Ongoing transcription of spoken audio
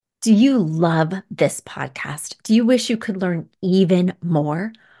Do you love this podcast? Do you wish you could learn even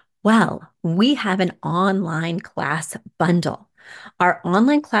more? Well, we have an online class bundle. Our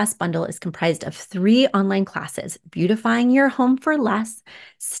online class bundle is comprised of 3 online classes: beautifying your home for less,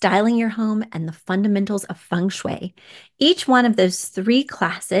 styling your home, and the fundamentals of feng shui. Each one of those 3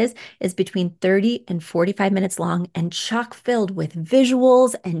 classes is between 30 and 45 minutes long and chock filled with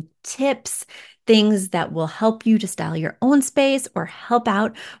visuals and tips, things that will help you to style your own space or help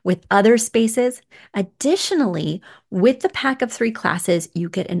out with other spaces. Additionally, with the pack of 3 classes, you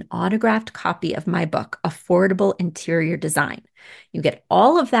get an autographed copy of my book, Affordable Interior Design. You get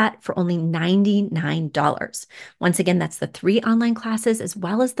all of that for only $99. Once again, that's the 3 online classes as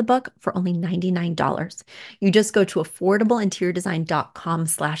well as the book for only $99. You just go to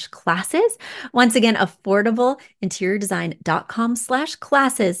affordableinteriordesign.com/classes. Once again,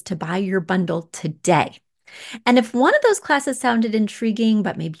 affordableinteriordesign.com/classes to buy your bundle today. And if one of those classes sounded intriguing,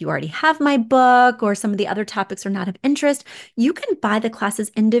 but maybe you already have my book or some of the other topics are not of interest, you can buy the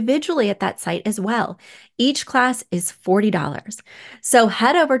classes individually at that site as well. Each class is $40. So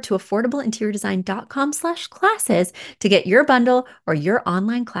head over to affordableinteriordesign.com/classes to get your bundle or your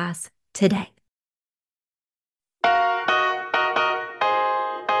online class today.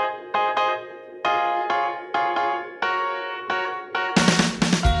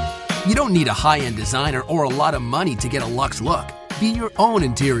 You don't need a high-end designer or a lot of money to get a luxe look. Be your own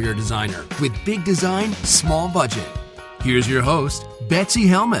interior designer with big design, small budget. Here's your host, Betsy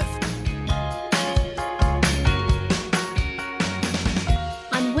Helmuth.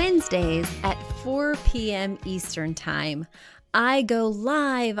 On Wednesdays at 4 p.m. Eastern Time, I go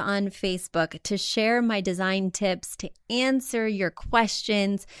live on Facebook to share my design tips, to answer your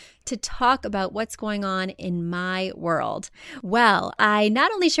questions, to talk about what's going on in my world. Well, I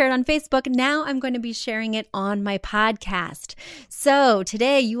not only share it on Facebook, now I'm going to be sharing it on my podcast. So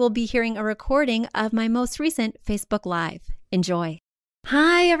today you will be hearing a recording of my most recent Facebook Live. Enjoy.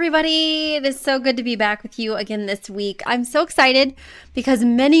 Hi, everybody. It is so good to be back with you again this week. I'm so excited because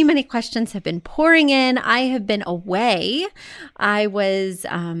many questions have been pouring in. I have been away. I was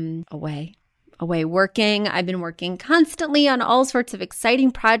away working. I've been working constantly on all sorts of exciting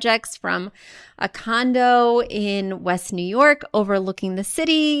projects, from a condo in West New York overlooking the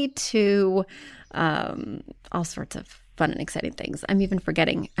city to all sorts of fun and exciting things. I'm even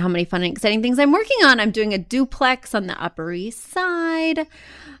forgetting how many fun and exciting things I'm working on. I'm doing a duplex on the Upper East Side.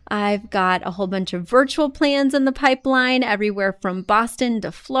 I've got a whole bunch of virtual plans in the pipeline, everywhere from Boston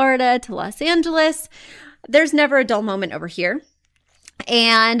to Florida to Los Angeles. There's never a dull moment over here.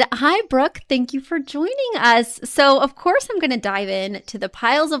 And hi, Brooke. Thank you for joining us. So, of course, I'm going to dive in to the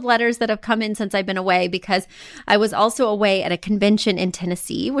piles of letters that have come in since I've been away, because I was also away at a convention in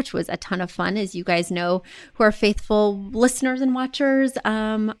Tennessee, which was a ton of fun. As you guys know, who are faithful listeners and watchers,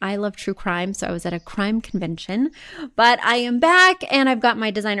 I love true crime. So I was at a crime convention, but I am back and I've got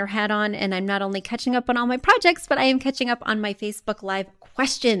my designer hat on, and I'm not only catching up on all my projects, but I am catching up on my Facebook Live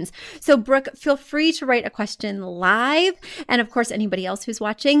questions. So, Brooke, feel free to write a question live. And of course, anybody else who's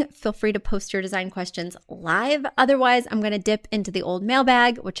watching, feel free to post your design questions live. Otherwise, I'm going to dip into the old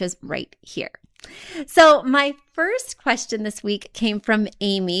mailbag, which is right here. So my first question this week came from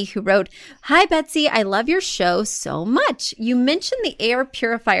Amy, who wrote, "Hi, Betsy. I love your show so much. You mentioned the air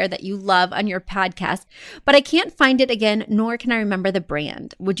purifier that you love on your podcast, but I can't find it again, nor can I remember the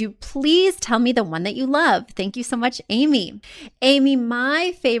brand. Would you please tell me the one that you love? Thank you so much, Amy." Amy,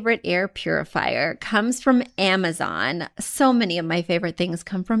 my favorite air purifier comes from Amazon. So many of my favorite things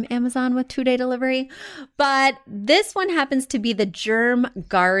come from Amazon with 2-day delivery, but this one happens to be the Germ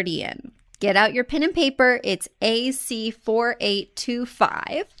Guardian. Get out your pen and paper. It's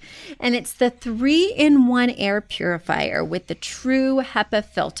AC4825, and it's the 3-in-1 air purifier with the true HEPA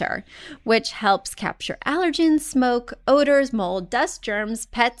filter, which helps capture allergens, smoke, odors, mold, dust, germs,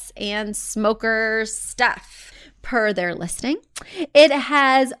 pets, and smoker stuff, per their listing. It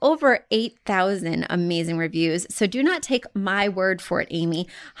has over 8,000 amazing reviews, so do not take my word for it, Amy.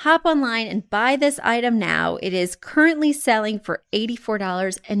 Hop online and buy this item now. It is currently selling for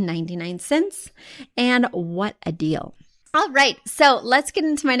 $84.99, and what a deal. All right, so let's get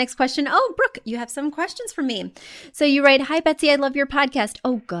into my next question. Oh, Brooke, you have some questions for me. So you write, "Hi, Betsy, I love your podcast."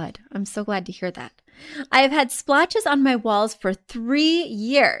 Oh, good. I'm so glad to hear that. "I have had splotches on my walls for 3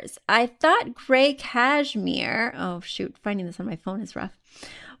 years. I thought gray cashmere," oh shoot, finding this on my phone is rough,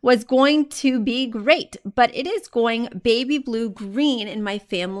 "was going to be great, but it is going baby blue green in my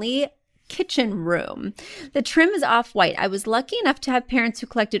family kitchen room. The trim is off-white. I was lucky enough to have parents who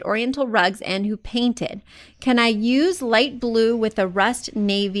collected Oriental rugs and who painted. Can I use light blue with a rust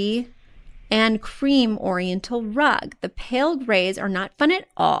navy and cream oriental rug. The pale grays are not fun at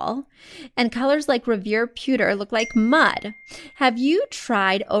all, and colors like Revere Pewter look like mud. Have you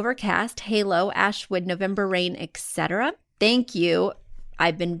tried Overcast, Halo, Ashwood, November Rain, etc.? Thank you.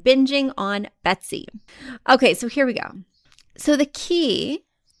 I've been binging on Betsy. Okay, so here we go. So the key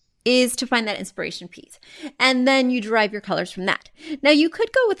is to find that inspiration piece, and then you derive your colors from that. Now, you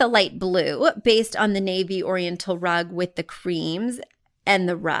could go with a light blue based on the navy oriental rug with the creams and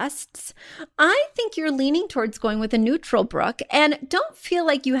the rusts. I think you're leaning towards going with a neutral, Brooke, and don't feel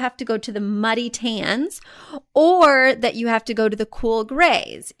like you have to go to the muddy tans or that you have to go to the cool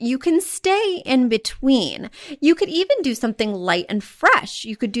grays. You can stay in between. You could even do something light and fresh.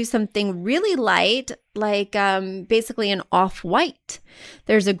 You could do something really light, like basically an off-white.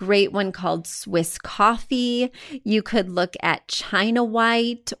 There's a great one called Swiss Coffee. You could look at China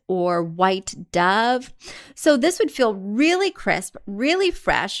White or White Dove. So this would feel really crisp, really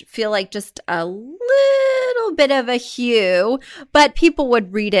fresh, feel like just a little bit of a hue, but people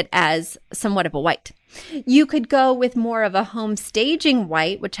would read it as somewhat of a white. You could go with more of a home staging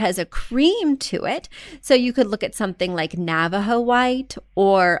white, which has a cream to it. So you could look at something like Navajo white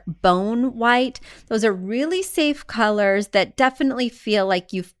or bone white. Those are really safe colors that definitely feel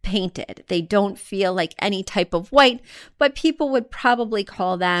like you've painted. They don't feel like any type of white, but people would probably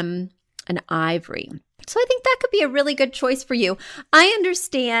call them an ivory. So I think that could be a really good choice for you. I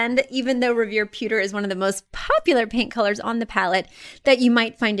understand, even though Revere Pewter is one of the most popular paint colors on the palette, that you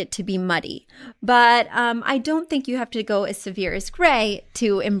might find it to be muddy. But I don't think you have to go as severe as gray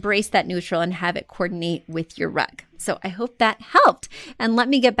to embrace that neutral and have it coordinate with your rug. So I hope that helped. And let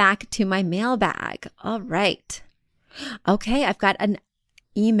me get back to my mailbag. All right. Okay, I've got an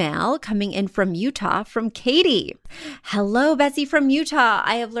email coming in from Utah from Katie. Hello, Betsy from Utah.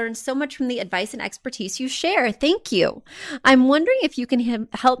 I have learned so much from the advice and expertise you share. Thank you. I'm wondering if you can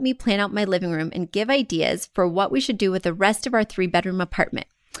help me plan out my living room and give ideas for what we should do with the rest of our 3-bedroom apartment.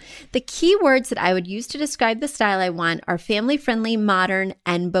 The key words that I would use to describe the style I want are family-friendly, modern,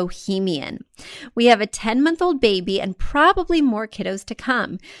 and bohemian. We have a 10-month-old baby and probably more kiddos to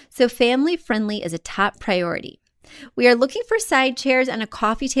come, so family-friendly is a top priority. We are looking for side chairs and a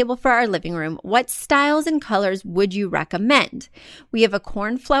coffee table for our living room. What styles and colors would you recommend? We have a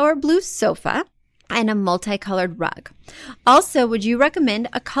cornflower blue sofa and a multicolored rug. Also, would you recommend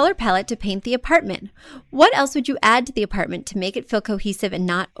a color palette to paint the apartment? What else would you add to the apartment to make it feel cohesive and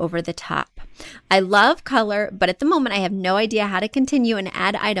not over the top? I love color, but at the moment I have no idea how to continue and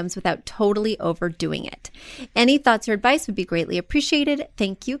add items without totally overdoing it. Any thoughts or advice would be greatly appreciated.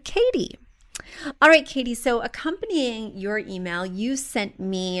 Thank you, Katie. All right, Katie, so accompanying your email, you sent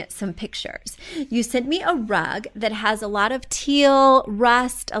me some pictures. You sent me a rug that has a lot of teal,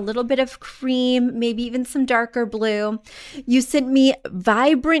 rust, a little bit of cream, maybe even some darker blue. You sent me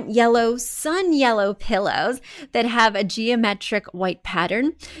vibrant yellow, sun yellow pillows that have a geometric white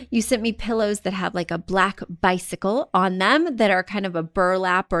pattern. You sent me pillows that have like a black bicycle on them that are kind of a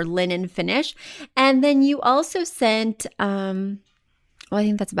burlap or linen finish. And then you also sent, I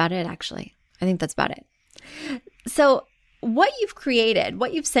think that's about it, actually. I think that's about it. So what you've created,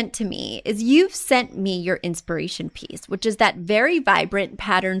 what you've sent to me is you've sent me your inspiration piece, which is that very vibrant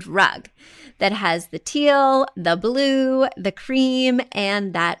patterned rug that has the teal, the blue, the cream,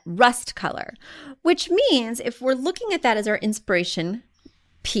 and that rust color, which means if we're looking at that as our inspiration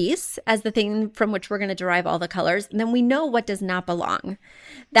piece, as the thing from which we're going to derive all the colors, then we know what does not belong.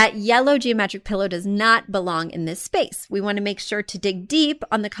 That yellow geometric pillow does not belong in this space. We want to make sure to dig deep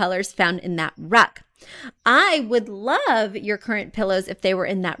on the colors found in that rug. I would love your current pillows if they were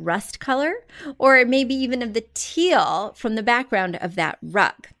in that rust color, or maybe even of the teal from the background of that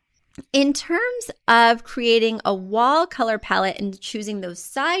rug. In terms of creating a wall color palette and choosing those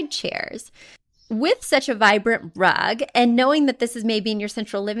side chairs, with such a vibrant rug and knowing that this is maybe in your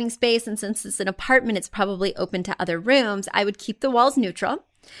central living space, and since it's an apartment, it's probably open to other rooms, I would keep the walls neutral.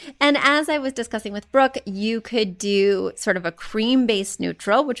 And as I was discussing with Brooke, you could do sort of a cream-based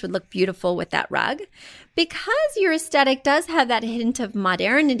neutral, which would look beautiful with that rug. Because your aesthetic does have that hint of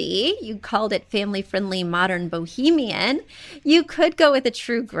modernity, you called it family-friendly, modern, bohemian, you could go with a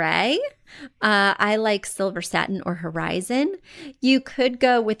true gray. I like silver satin or horizon. You could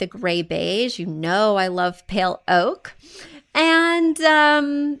go with a gray beige. You know I love pale oak. And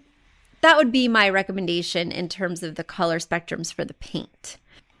that would be my recommendation in terms of the color spectrums for the paint.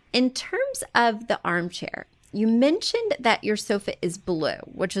 In terms of the armchair, You mentioned that your sofa is blue,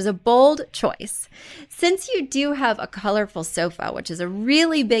 which is a bold choice. Since you do have a colorful sofa, which is a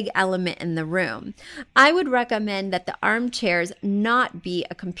really big element in the room, I would recommend that the armchairs not be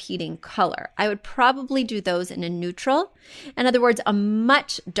a competing color. I would probably do those in a neutral. In other words, a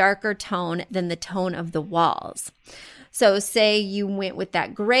much darker tone than the tone of the walls. So say you went with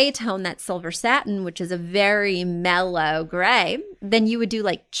that gray tone, that silver satin, which is a very mellow gray, then you would do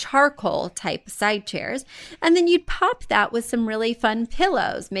like charcoal type side chairs. And then you'd pop that with some really fun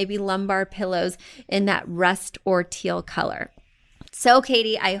pillows, maybe lumbar pillows in that rust or teal color. So,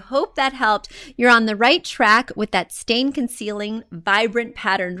 Katie, I hope that helped. You're on the right track with that stain concealing, vibrant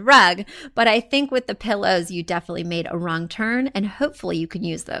patterned rug, but I think with the pillows, you definitely made a wrong turn, and hopefully you can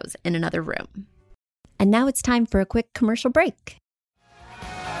use those in another room. And now it's time for a quick commercial break.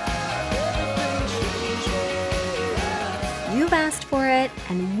 You've asked for it,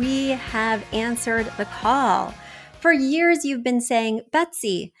 and we have answered the call. For years, you've been saying,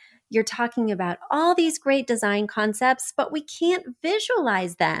 Betsy, you're talking about all these great design concepts, but we can't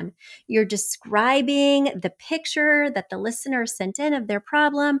visualize them. You're describing the picture that the listener sent in of their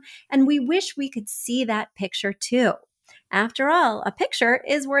problem, and we wish we could see that picture too. After all, a picture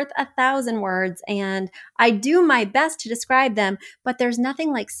is worth 1,000 words, and I do my best to describe them, but there's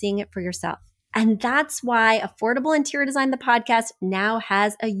nothing like seeing it for yourself. And that's why Affordable Interior Design, the podcast, now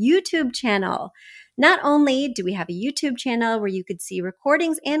has a YouTube channel. Not only do we have a YouTube channel where you could see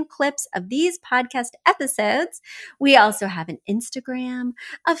recordings and clips of these podcast episodes, we also have an Instagram,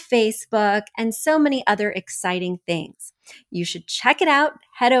 a Facebook, and so many other exciting things. You should check it out.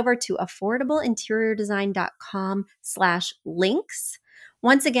 Head over to affordableinteriordesign.com/links.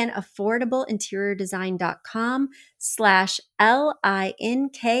 Once again,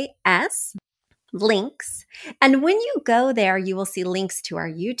 affordableinteriordesign.com/LINKS. links. And when you go there, you will see links to our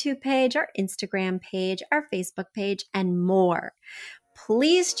YouTube page, our Instagram page, our Facebook page, and more.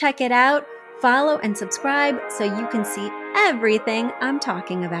 Please check it out, follow and subscribe so you can see everything I'm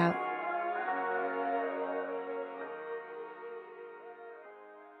talking about.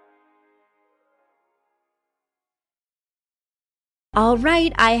 All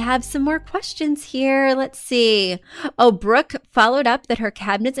right, I have some more questions here. Let's see. Oh, Brooke followed up that her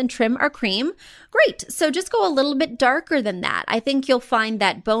cabinets and trim are cream. Great. So just go a little bit darker than that. I think you'll find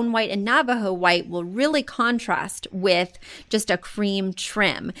that bone white and Navajo white will really contrast with just a cream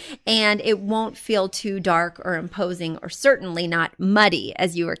trim, and it won't feel too dark or imposing, or certainly not muddy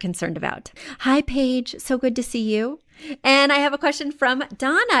as you were concerned about. Hi, Paige. So good to see you. And I have a question from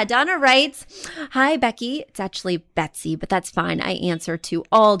Donna. Donna writes, hi, Becky. It's actually Betsy, but that's fine. I answer to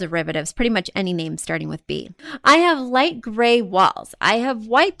all derivatives, pretty much any name starting with B. I have light gray walls. I have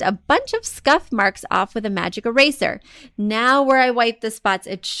wiped a bunch of scuff marks off with a magic eraser. Now where I wipe the spots,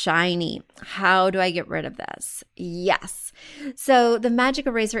 it's shiny. How do I get rid of this? Yes. So the magic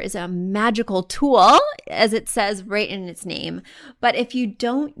eraser is a magical tool, as it says right in its name. But if you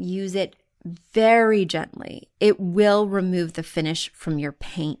don't use it very gently, it will remove the finish from your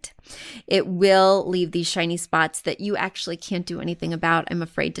paint. It will leave these shiny spots that you actually can't do anything about, I'm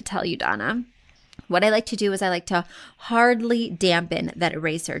afraid to tell you, Donna. What I like to do is I like to hardly dampen that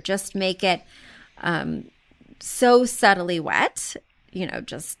eraser. Just make it so subtly wet,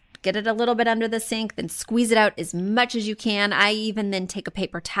 just get it a little bit under the sink, then squeeze it out as much as you can. I even then take a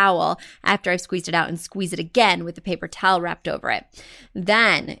paper towel after I've squeezed it out and squeeze it again with the paper towel wrapped over it.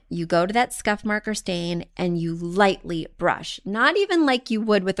 Then you go to that scuff mark or stain and you lightly brush. Not even like you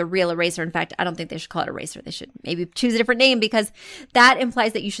would with a real eraser. In fact, I don't think they should call it eraser. They should maybe choose a different name, because that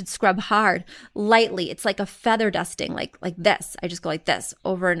implies that you should scrub hard, lightly. It's like a feather dusting, like this. I just go like this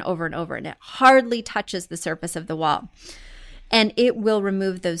over and over and over, and it hardly touches the surface of the wall. And it will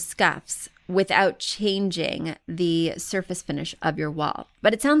remove those scuffs without changing the surface finish of your wall.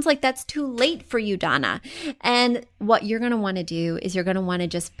 But it sounds like that's too late for you, Donna. And what you're going to want to do is you're going to want to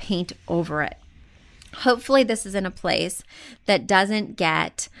just paint over it. Hopefully this is in a place that doesn't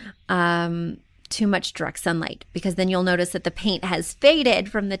get too much direct sunlight, because then you'll notice that the paint has faded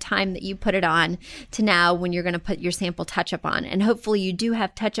from the time that you put it on to now when you're going to put your sample touch-up on. And hopefully you do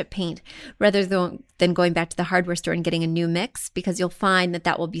have touch-up paint rather than going back to the hardware store and getting a new mix, because you'll find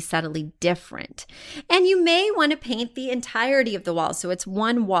that will be subtly different. And you may want to paint the entirety of the wall. So it's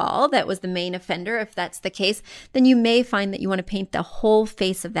one wall that was the main offender. If that's the case, then you may find that you want to paint the whole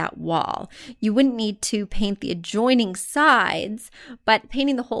face of that wall. You wouldn't need to paint the adjoining sides, but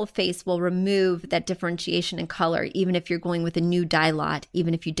painting the whole face will remove improve that differentiation in color, even if you're going with a new dye lot,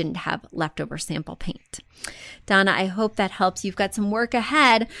 even if you didn't have leftover sample paint. Donna, I hope that helps. You've got some work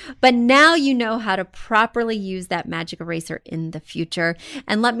ahead, but now you know how to properly use that magic eraser in the future.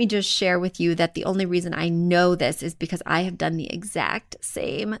 And let me just share with you that the only reason I know this is because I have done the exact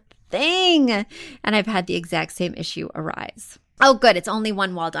same thing, and I've had the exact same issue arise. Oh, good. It's only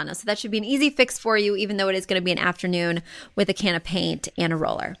one wall, Donna. So that should be an easy fix for you, even though it is going to be an afternoon with a can of paint and a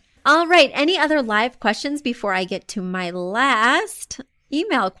roller. All right. Any other live questions before I get to my last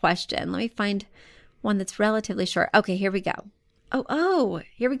email question? Let me find one that's relatively short. Okay, here we go.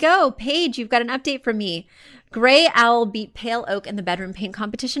 Here we go. Paige, you've got an update for me. Gray Owl beat Pale Oak in the bedroom paint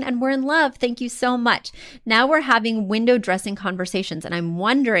competition, and we're in love. Thank you so much. Now we're having window dressing conversations, and I'm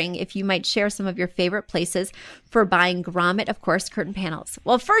wondering if you might share some of your favorite places for buying grommet, of course, curtain panels.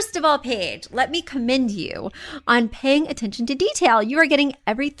 Well, first of all, Paige, let me commend you on paying attention to detail. You are getting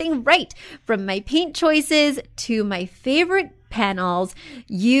everything right, from my paint choices to my favorite panels.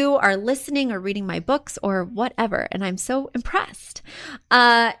 You are listening or reading my books or whatever, and I'm so impressed.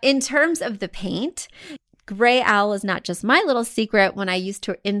 In terms of the paint, Gray Owl is not just my little secret. When I used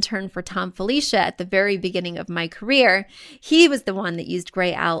to intern for Tom Felicia at the very beginning of my career, he was the one that used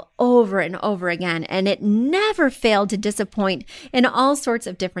Gray Owl over and over again, and it never failed to disappoint in all sorts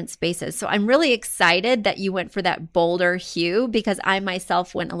of different spaces. So I'm really excited that you went for that bolder hue, because I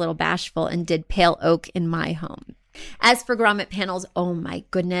myself went a little bashful and did Pale Oak in my home. As for grommet panels, oh my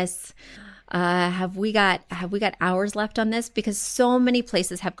goodness. Have we got hours left on this? Because so many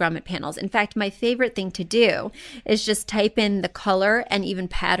places have grommet panels. In fact, my favorite thing to do is just type in the color and even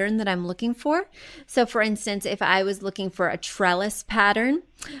pattern that I'm looking for. So for instance, if I was looking for a trellis pattern,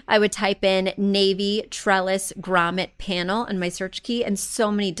 I would type in navy trellis grommet panel in my search key, and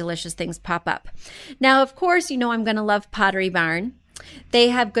so many delicious things pop up. Now, of course, you know I'm going to love Pottery Barn. They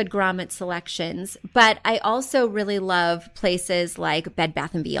have good grommet selections, but I also really love places like Bed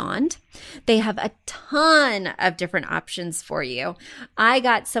Bath & Beyond. They have a ton of different options for you. I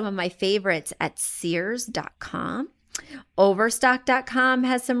got some of my favorites at Sears.com. Overstock.com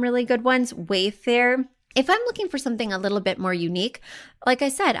has some really good ones. Wayfair. If I'm looking for something a little bit more unique, like I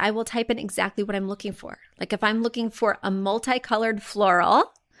said, I will type in exactly what I'm looking for. Like if I'm looking for a multicolored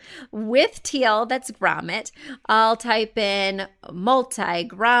floral with teal that's grommet, I'll type in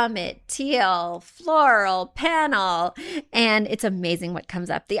multi-grommet teal floral panel, and it's amazing what comes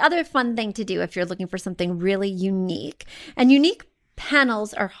up. The other fun thing to do if you're looking for something really unique, and unique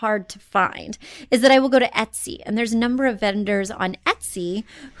panels are hard to find, is that I will go to Etsy, and there's a number of vendors on Etsy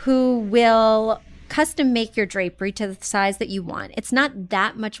who will custom make your drapery to the size that you want. It's not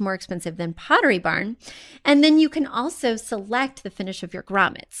that much more expensive than Pottery Barn. And then you can also select the finish of your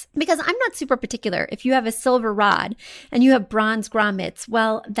grommets. Because I'm not super particular. If you have a silver rod and you have bronze grommets,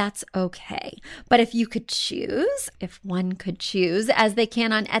 well, that's okay. But if you could choose, if one could choose, as they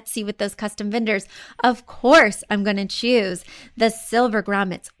can on Etsy with those custom vendors, of course I'm going to choose the silver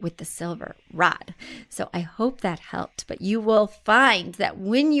grommets with the silver rod. So I hope that helped. But you will find that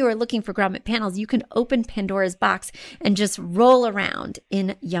when you are looking for grommet panels, you can open Pandora's box and just roll around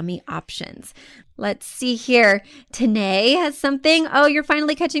in yummy options. Let's see here. Tanae has something. Oh, you're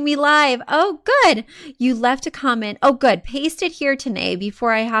finally catching me live. Oh, good. You left a comment. Oh, good. Paste it here, Tanae,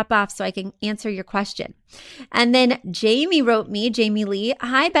 before I hop off so I can answer your question. And then Jamie wrote me, Jamie Lee.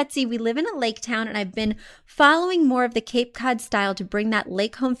 Hi, Betsy. We live in a lake town, and I've been following more of the Cape Cod style to bring that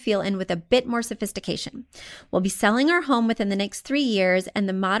lake home feel in with a bit more sophistication. We'll be selling our home within the next 3 years, and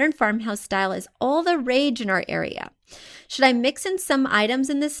the modern farmhouse style is all the rage in our area. Should I mix in some items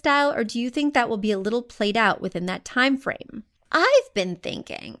in this style, or do you think that will be a little played out within that time frame? I've been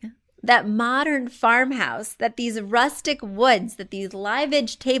thinking that modern farmhouse, that these rustic woods, that these live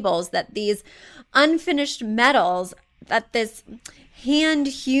edge tables, that these unfinished metals, that this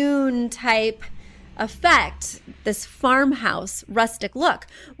hand-hewn type effect, this farmhouse rustic look,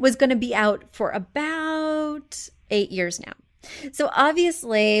 was going to be out for about 8 years now. So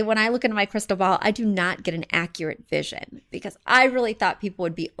obviously, when I look into my crystal ball, I do not get an accurate vision, because I really thought people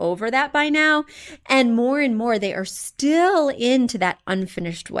would be over that by now. And more, they are still into that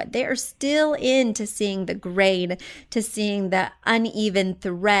unfinished wood. They are still into seeing the grain, to seeing the uneven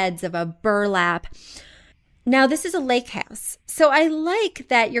threads of a burlap. Now, this is a lake house. So I like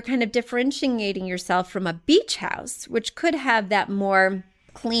that you're kind of differentiating yourself from a beach house, which could have that more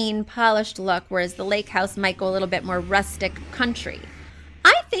clean, polished look, whereas the lake house might go a little bit more rustic country.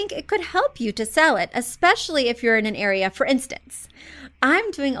 I think it could help you to sell it, especially if you're in an area, for instance.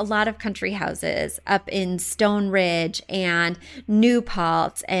 I'm doing a lot of country houses up in Stone Ridge and New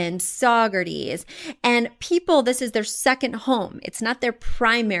Paltz and Saugerties. And people, this is their second home. It's not their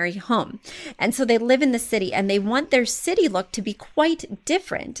primary home. And so they live in the city and they want their city look to be quite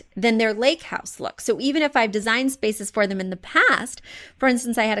different than their lake house look. So even if I've designed spaces for them in the past, for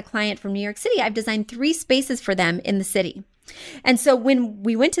instance, I had a client from New York City, I've designed 3 spaces for them in the city. And so when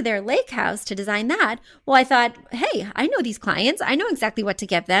we went to their lake house to design that, well, I thought, hey, I know these clients. I know exactly what to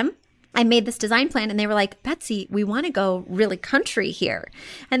give them. I made this design plan and they were like, Betsy, we want to go really country here.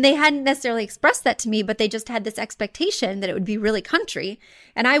 And they hadn't necessarily expressed that to me, but they just had this expectation that it would be really country.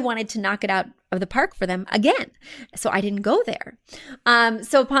 And I wanted to knock it out of the park for them again. So I didn't go there.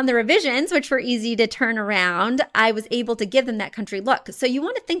 So upon the revisions, which were easy to turn around, I was able to give them that country look. So you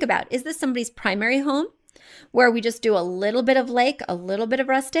want to think about, is this somebody's primary home, where we just do a little bit of lake, a little bit of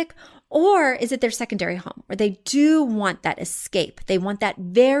rustic, or is it their secondary home where they do want that escape? They want that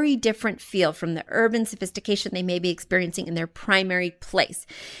very different feel from the urban sophistication they may be experiencing in their primary place.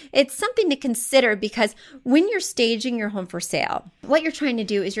 It's something to consider because when you're staging your home for sale, what you're trying to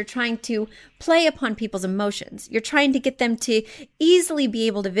do is you're trying to play upon people's emotions. You're trying to get them to easily be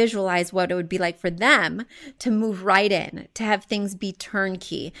able to visualize what it would be like for them to move right in, to have things be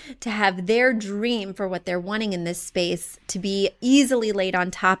turnkey, to have their dream for what they're wanting in this space to be easily laid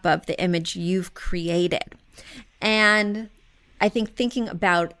on top of the image you've created. And I think thinking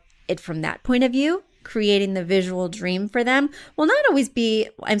about it from that point of view, creating the visual dream for them will not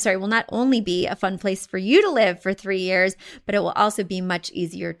only be a fun place for you to live for 3 years, but it will also be much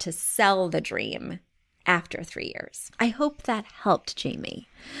easier to sell the dream after 3 years. I hope that helped, Jamie.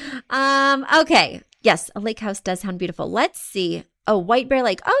 Okay. Yes, a lake house does sound beautiful. Let's see. Oh, White Bear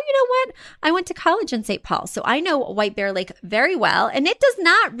Lake. Oh, you know what? I went to college in St. Paul, so I know White Bear Lake very well, and it does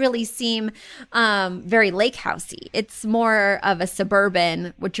not really seem very lake housey. It's more of a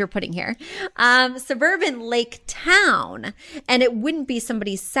suburban, what you're putting here, suburban lake town, and it wouldn't be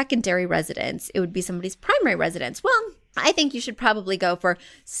somebody's secondary residence. It would be somebody's primary residence. Well, I think you should probably go for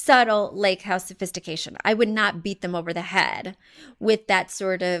subtle lake house sophistication. I would not beat them over the head with that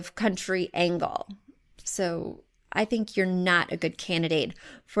sort of country angle. So I think you're not a good candidate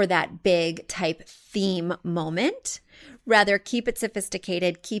for that big type theme moment. Rather, keep it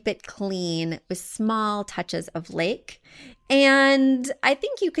sophisticated, keep it clean with small touches of lake. And I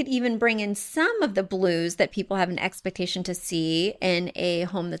think you could even bring in some of the blues that people have an expectation to see in a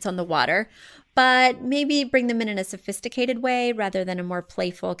home that's on the water, but maybe bring them in a sophisticated way rather than a more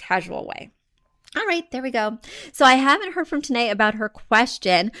playful, casual way. All right, there we go. So I haven't heard from Tanae about her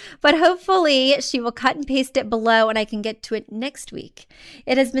question, but hopefully she will cut and paste it below and I can get to it next week.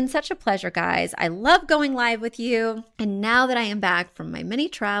 It has been such a pleasure, guys. I love going live with you. And now that I am back from my many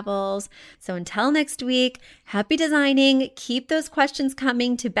travels, so until next week, happy designing. Keep those questions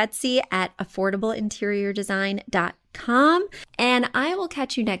coming to Betsy at affordableinteriordesign.com. And I will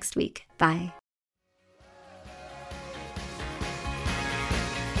catch you next week. Bye.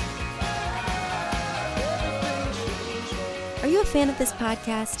 Are you a fan of this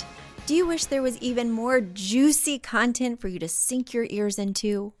podcast? Do you wish there was even more juicy content for you to sink your ears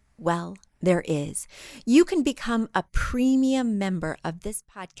into? Well, there is. You can become a premium member of this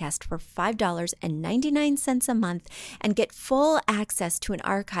podcast for $5.99 a month and get full access to an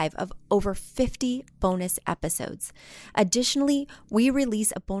archive of over 50 bonus episodes. Additionally, we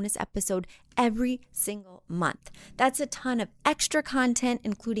release a bonus episode every single month. That's a ton of extra content,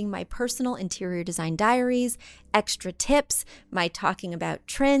 including my personal interior design diaries, extra tips, my talking about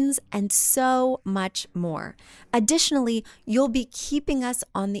trends, and so much more. Additionally, you'll be keeping us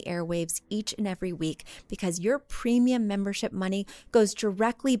on the airwaves each and every week because your premium membership money goes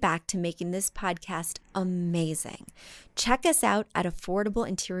directly back to making this podcast amazing. Check us out at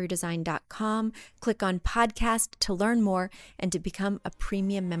affordableinteriordesign.com. Click on podcast to learn more and to become a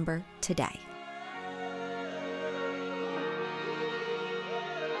premium member today.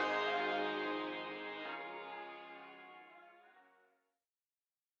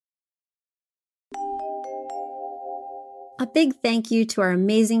 A big thank you to our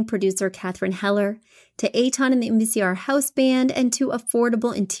amazing producer, Catherine Heller, to Aton and the MVCR House Band, and to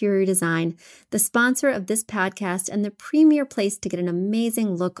Affordable Interior Design, the sponsor of this podcast and the premier place to get an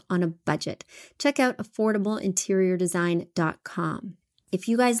amazing look on a budget. Check out affordableinteriordesign.com. If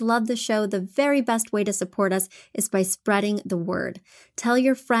you guys love the show, the very best way to support us is by spreading the word. Tell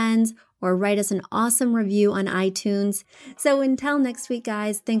your friends or write us an awesome review on iTunes. So until next week,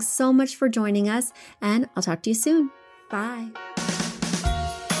 guys, thanks so much for joining us, and I'll talk to you soon. Bye.